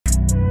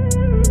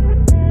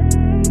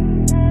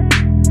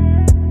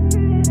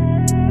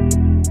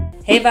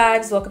Hey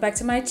vibes, welcome back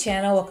to my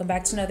channel. Welcome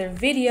back to another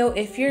video.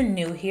 If you're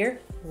new here,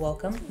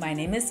 welcome. My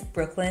name is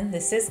Brooklyn.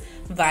 This is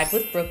Vibe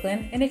with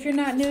Brooklyn. And if you're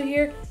not new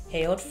here,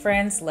 hey old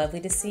friends,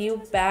 lovely to see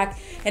you back.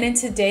 And in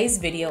today's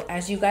video,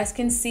 as you guys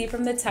can see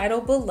from the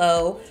title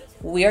below,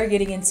 we are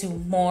getting into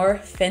more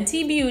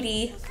Fenty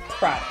Beauty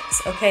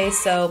products. Okay,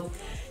 so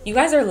you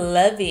guys are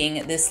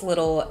loving this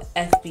little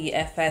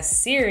FBFS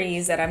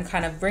series that I'm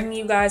kind of bringing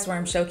you guys, where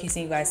I'm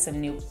showcasing you guys some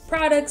new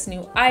products,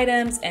 new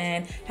items,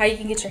 and how you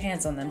can get your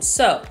hands on them.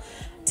 So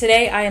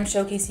today I am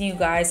showcasing you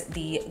guys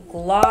the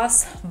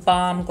Gloss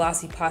Bomb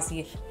Glossy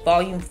Posse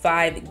Volume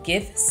 5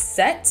 gift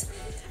set.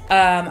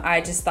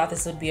 I just thought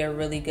this would be a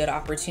really good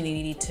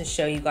opportunity to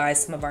show you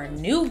guys some of our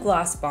new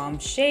Gloss Bomb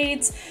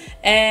shades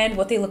and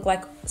what they look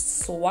like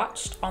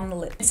swatched on the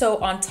lip.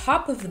 So on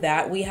top of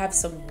that, we have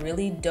some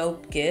really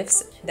dope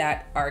gifts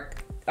that are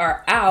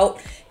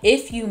out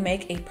if you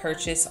make a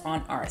purchase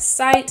on our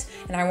site,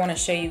 and I want to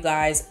show you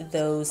guys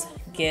those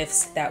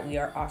gifts that we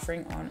are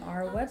offering on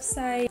our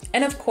website.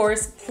 And of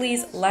course,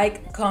 please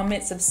like,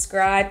 comment,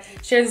 subscribe,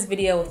 share this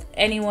video with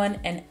anyone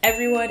and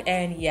everyone,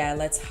 and yeah,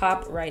 let's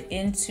hop right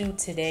into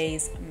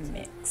today's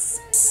mix.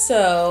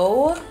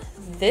 So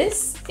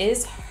this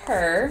is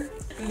her.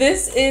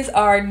 This is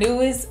our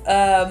newest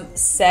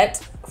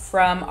set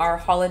from our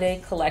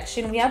holiday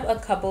collection. We have a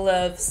couple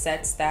of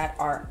sets that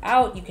are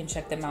out. You can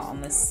check them out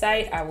on the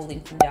site. I will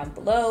link them down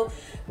below.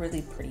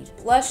 Really pretty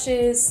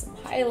blushes, some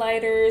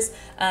highlighters,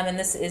 and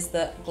this is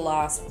the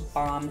Gloss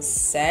Bomb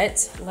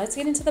set. Let's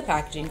get into the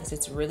packaging because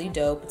it's really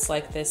dope. It's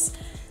like this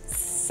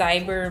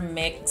cyber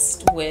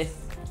mixed with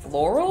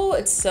floral.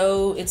 It's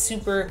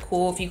super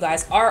cool. If you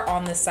guys are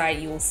on the site,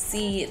 you will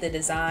see the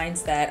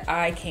designs that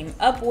I came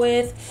up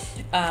with.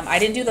 I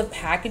didn't do the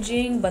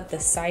packaging, but the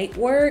site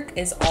work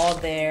is all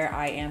there.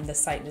 I am the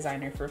site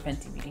designer for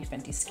Fenty Beauty,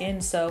 Fenty Skin.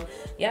 So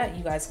yeah,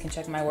 you guys can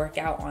check my work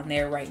out on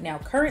there right now.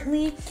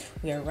 Currently,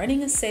 we are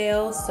running a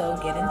sale, so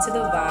get into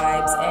the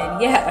vibes.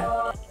 And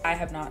yeah, I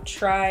have not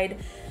tried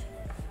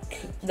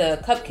the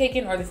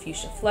Cupcakin or the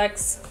Fuchsia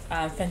Flex.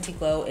 Fenty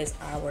Glow is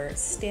our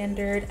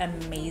standard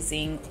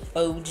amazing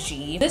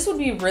OG. This would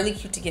be really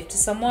cute to gift to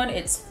someone.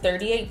 It's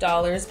 $38,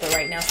 but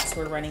right now, since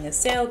we're running a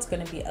sale, it's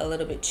going to be a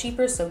little bit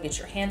cheaper, so get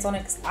your hands on it,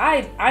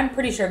 because I'm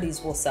pretty sure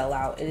these will sell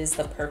out. It is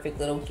the perfect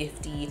little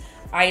gifty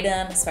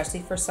item,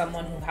 especially for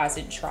someone who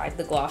hasn't tried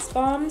the Gloss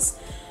Bombs.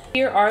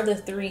 Here are the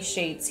 3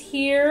 shades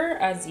here.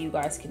 As you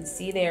guys can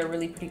see, they are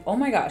really pretty. Oh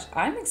my gosh,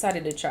 I'm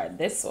excited to try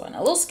this one. A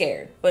little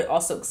scared, but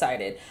also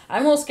excited.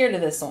 I'm a little scared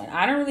of this one.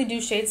 I don't really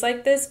do shades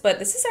like this, but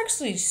this is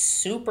actually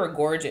super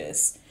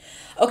gorgeous.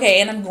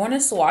 Okay, and I'm going to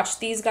swatch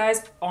these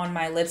guys on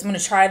my lips. I'm going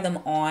to try them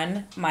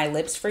on my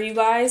lips for you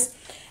guys.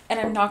 And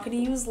I'm not going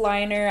to use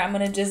liner. I'm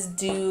going to just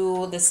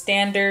do the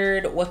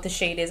standard, what the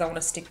shade is. I want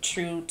to stick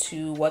true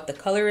to what the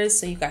color is,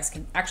 so you guys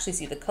can actually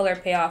see the color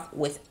payoff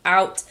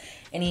without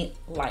any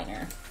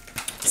liner.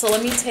 So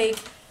let me take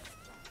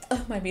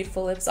my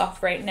beautiful lips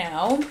off right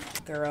now.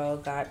 Girl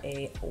got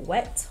a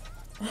wet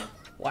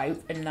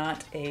wipe and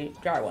not a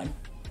dry one.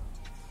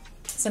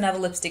 So now the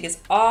lipstick is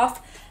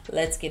off.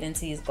 Let's get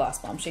into these Gloss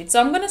Bomb shades.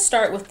 So I'm going to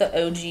start with the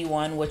OG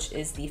one, which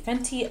is the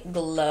Fenty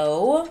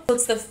Glow. So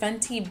it's the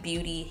Fenty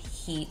Beauty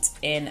Heat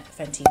in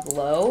Fenty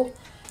Glow.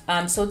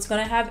 So it's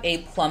going to have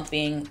a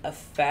plumping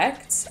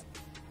effect.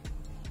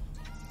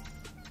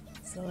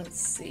 So let's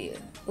see.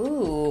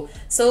 Ooh.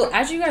 So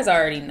as you guys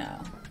already know,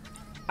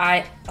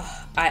 I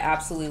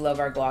absolutely love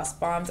our Gloss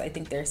Bombs. I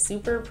think they're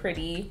super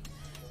pretty,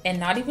 and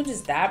not even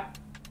just that,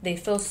 they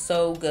feel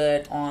so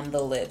good on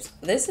the lips.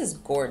 This is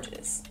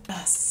gorgeous.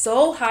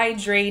 So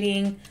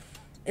hydrating.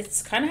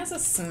 It's kind of has a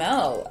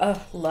smell.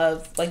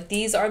 Love. Like,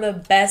 these are the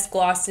best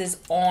glosses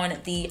on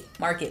the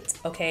market.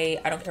 Okay,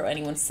 I don't care what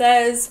anyone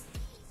says.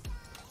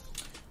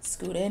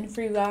 Scoot in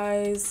for you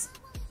guys.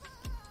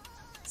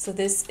 So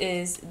this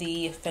is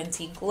the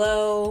Fenty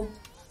Glow.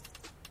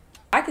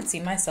 I could see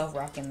myself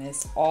rocking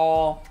this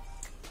all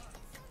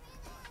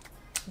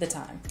the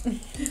time.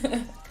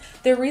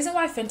 The reason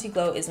why Fenty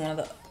Glow is one of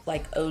the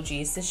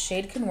OGs, this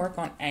shade can work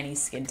on any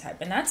skin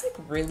type, and that's like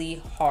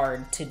really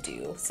hard to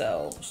do.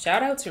 So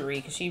shout out to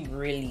Ree, because she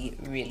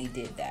really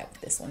did that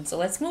with this one. So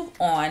let's move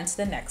on to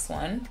the next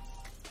one.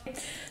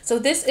 So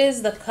this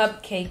is the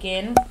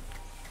Cupcakin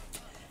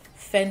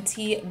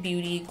Fenty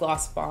Beauty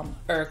Gloss Bomb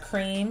or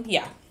cream,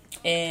 yeah,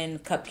 in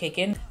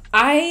Cupcakin.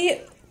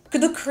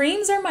 The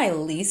creams are my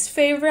least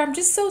favorite. I'm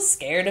just so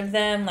scared of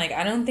them. Like,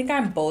 I don't think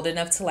I'm bold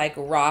enough to like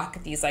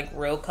rock these like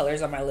real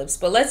colors on my lips.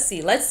 But let's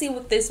see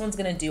what this one's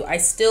gonna do. I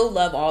still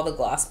love all the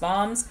Gloss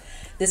Bombs.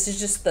 This is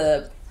just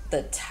the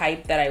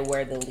type that I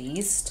wear the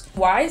least.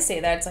 Why I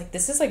say that, it's like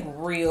this is like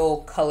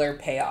real color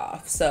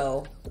payoff.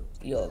 So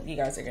you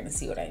guys are gonna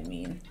see what I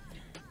mean.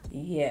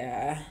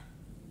 Yeah,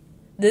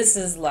 this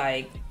is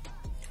like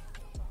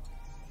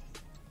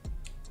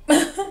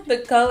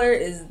the color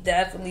is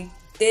definitely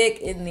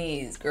thick in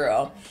these,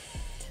 girl.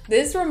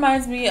 This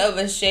reminds me of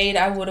a shade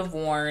I would have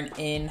worn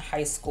in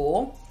high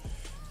school.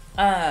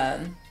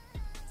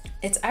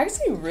 It's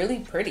actually really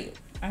pretty.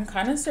 I'm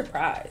kind of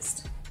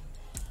surprised.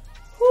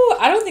 Whew,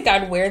 I don't think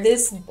I'd wear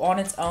this on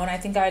its own. I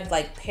think I'd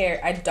like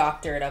I'd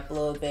doctor it up a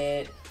little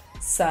bit.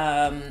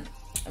 Some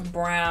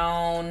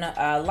brown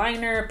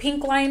liner,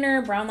 pink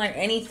liner, brown liner,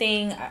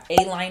 anything,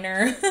 a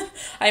liner.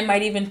 I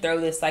might even throw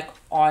this like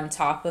on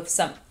top of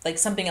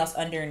something else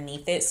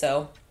underneath it.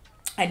 So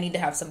I need to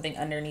have something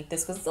underneath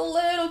this because it's a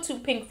little too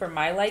pink for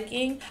my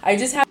liking. I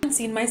just haven't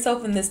seen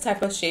myself in this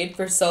type of shade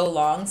for so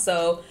long,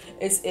 so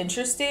it's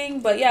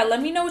interesting. But yeah,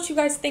 let me know what you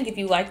guys think. If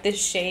you like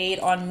this shade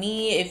on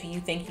me, if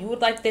you think you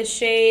would like this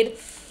shade,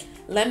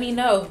 let me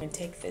know. I'm gonna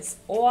take this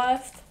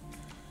off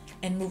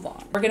and move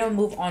on. We're gonna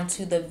move on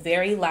to the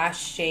very last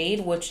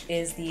shade, which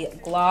is the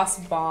Gloss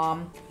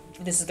Bomb.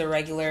 This is the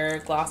regular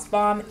Gloss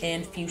Bomb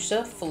in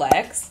Fuchsia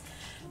Flex.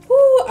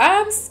 Ooh,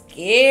 I'm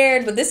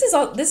scared, but this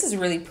is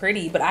really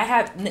pretty. But I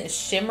have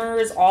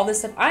shimmers, all this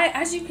stuff.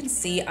 As you can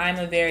see, I'm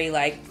a very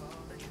like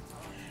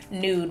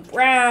nude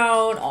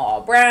brown,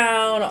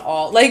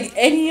 all like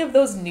any of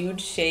those nude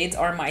shades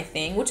are my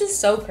thing, which is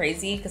so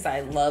crazy because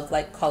I love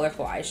like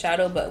colorful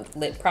eyeshadow, but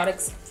lip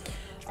products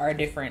are a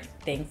different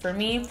thing for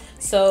me.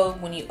 So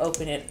when you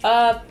open it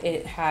up,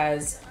 it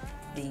has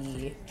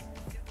the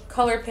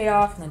color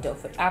payoff and the doe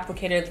foot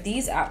applicator.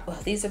 These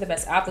are the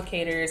best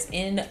applicators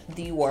in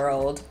the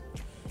world.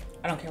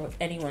 I don't care what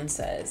anyone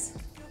says.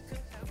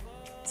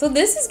 So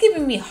this is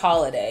giving me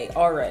holiday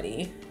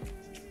already.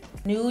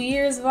 New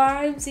Year's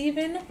vibes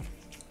even.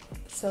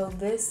 So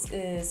this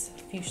is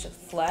Fuchsia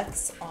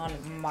Flex on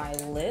my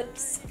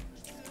lips.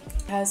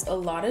 Has a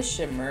lot of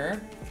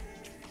shimmer.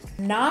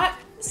 Not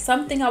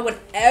something I would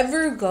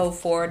ever go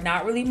for,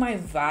 not really my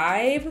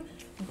vibe,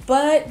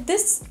 but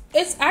it's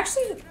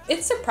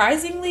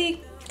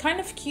surprisingly kind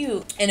of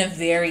cute in a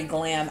very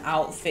glam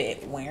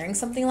outfit wearing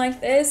something like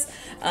this.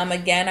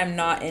 Again, I'm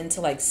not into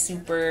like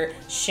super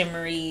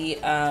shimmery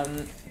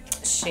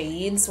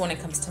shades when it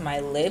comes to my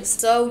lips.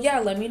 So yeah,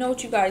 let me know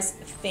what you guys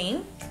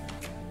think.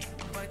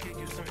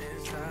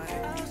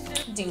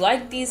 Do you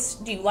like these?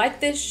 Do you like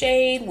this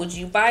shade? Would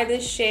you buy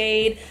this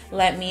shade?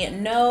 Let me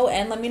know,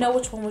 and let me know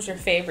which one was your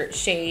favorite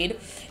shade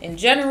in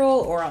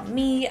general or on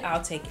me.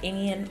 I'll take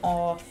any and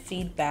all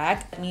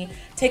feedback. Let me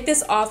take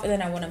this off, and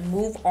then I want to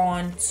move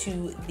on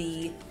to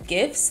the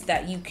gifts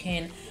that you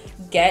can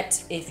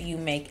get if you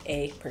make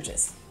a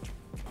purchase.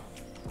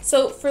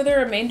 So for the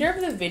remainder of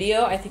the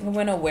video, I think I'm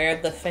gonna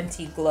wear the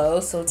Fenty Glow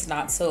so it's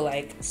not so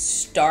like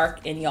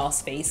stark in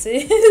y'all's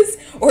faces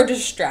or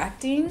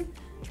distracting.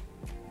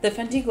 The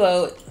Fenty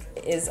Glow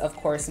is, of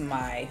course,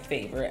 my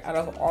favorite out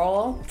of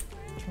all.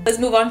 Let's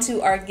move on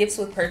to our gifts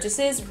with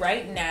purchases.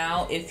 Right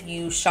now, if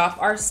you shop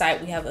our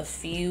site, we have a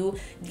few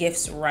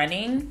gifts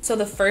running. So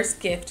the first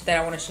gift that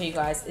I want to show you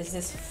guys is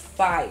this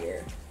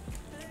fire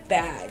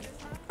bag.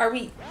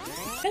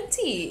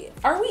 Fenty,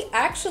 are we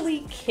actually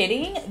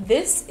kidding?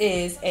 This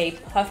is a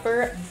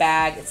puffer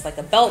bag. It's like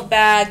a belt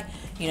bag.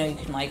 You know, you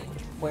can like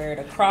wear it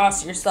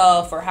across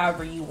yourself or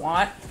however you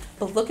want.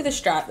 But look at the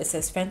strap. It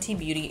says Fenty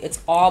Beauty.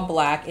 It's all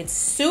black. It's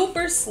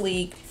super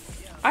sleek.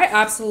 I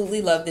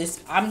absolutely love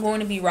this. I'm going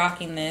to be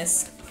rocking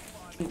this.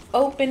 You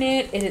open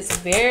it. It is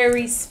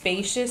very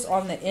spacious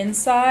on the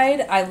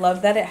inside. I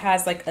love that it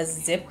has like a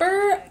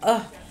zipper.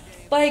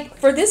 Like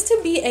for this to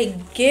be a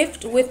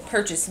gift with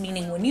purchase,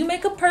 meaning when you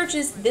make a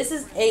purchase, this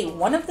is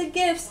one of the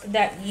gifts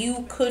that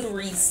you could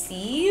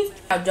receive.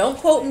 Now don't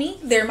quote me.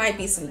 There might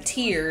be some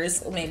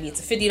tiers. Maybe it's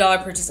a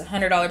 $50 purchase, a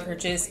 $100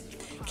 purchase.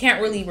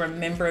 Can't really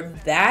remember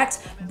that,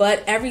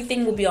 but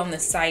everything will be on the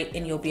site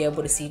and you'll be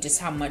able to see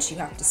just how much you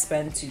have to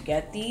spend to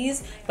get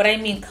these. But I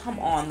mean, come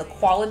on, the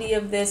quality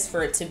of this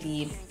for it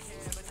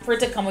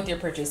to come with your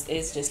purchase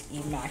is just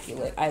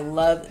immaculate. I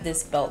love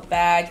this belt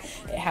bag.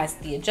 It has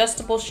the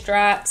adjustable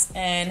straps,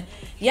 and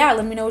yeah,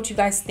 let me know what you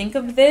guys think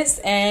of this.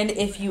 And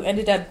if you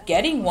ended up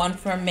getting one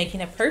from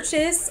making a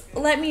purchase,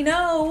 let me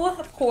know.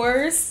 Of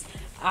course,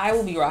 I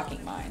will be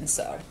rocking mine,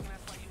 so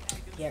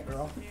yeah,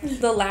 girl.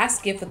 The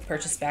last gift with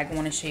purchase bag I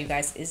want to show you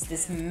guys is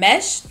this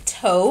mesh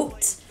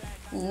tote.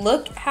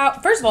 Look how,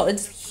 first of all,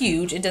 it's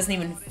huge. It doesn't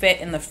even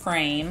fit in the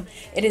frame.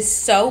 It is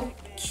so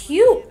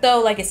cute though.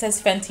 Like it says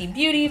Fenty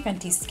Beauty,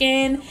 Fenty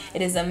Skin.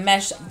 It is a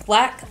mesh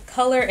black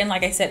color, and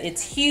like I said,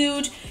 it's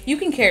huge. You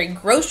can carry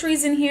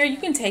groceries in here. You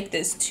can take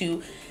this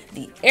to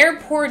the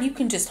airport. You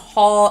can just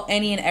haul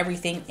any and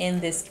everything in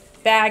this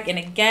bag. And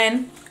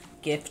again,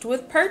 gift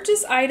with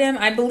purchase item.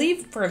 I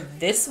believe for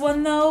this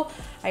one though,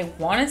 I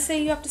want to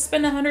say you have to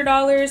spend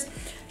 $100.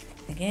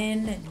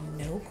 Again,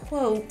 no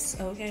quotes,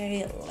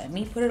 okay? Let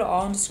me put it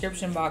all in the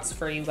description box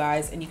for you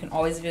guys, and you can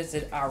always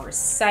visit our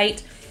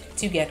site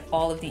to get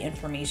all of the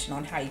information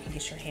on how you can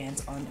get your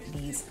hands on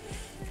these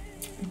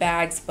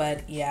bags.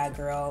 But yeah,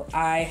 girl,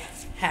 I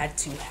had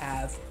to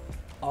have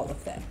all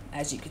of them,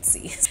 as you can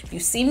see. You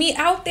see me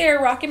out there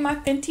rocking my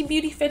Fenty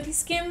Beauty, Fenty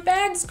Skin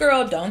bags,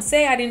 girl. Don't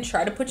say I didn't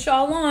try to put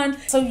y'all on.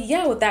 So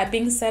yeah, with that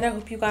being said, I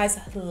hope you guys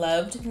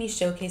loved me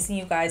showcasing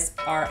you guys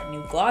our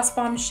new Gloss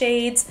Bomb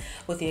shades,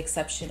 with the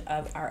exception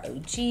of our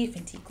OG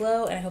Fenty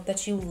Glow. And I hope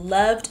that you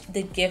loved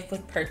the gift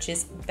with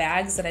purchase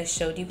bags that I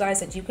showed you guys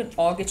that you can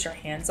all get your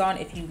hands on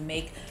if you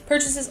make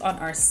purchases on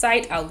our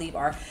site. I'll leave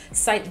our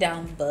site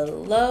down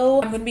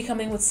below. I'm going to be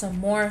coming with some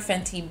more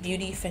Fenty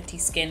Beauty, Fenty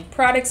Skin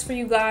products for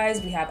you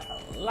guys. We have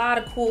a lot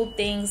of cool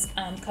things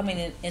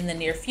coming in the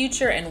near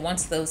future, and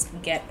once those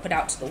get put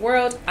out to the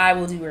world, I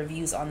will do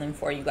reviews on them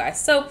for you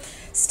guys. So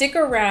stick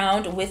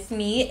around with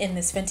me in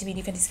this Fenty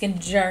Beauty, Fenty Skin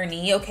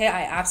journey. Okay,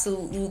 I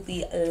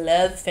absolutely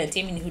love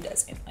Fenty. I mean, who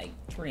doesn't? Like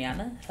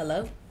Rihanna,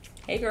 hello.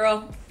 Hey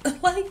girl,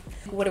 like,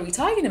 what are we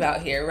talking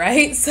about here,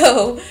 right?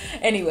 So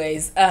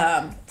anyways,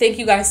 thank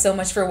you guys so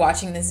much for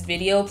watching this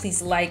video.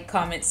 Please like,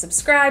 comment,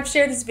 subscribe,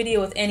 share this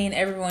video with any and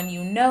everyone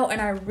you know, and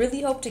I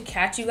really hope to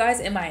catch you guys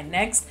in my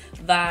next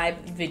vibe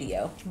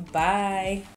video. Bye.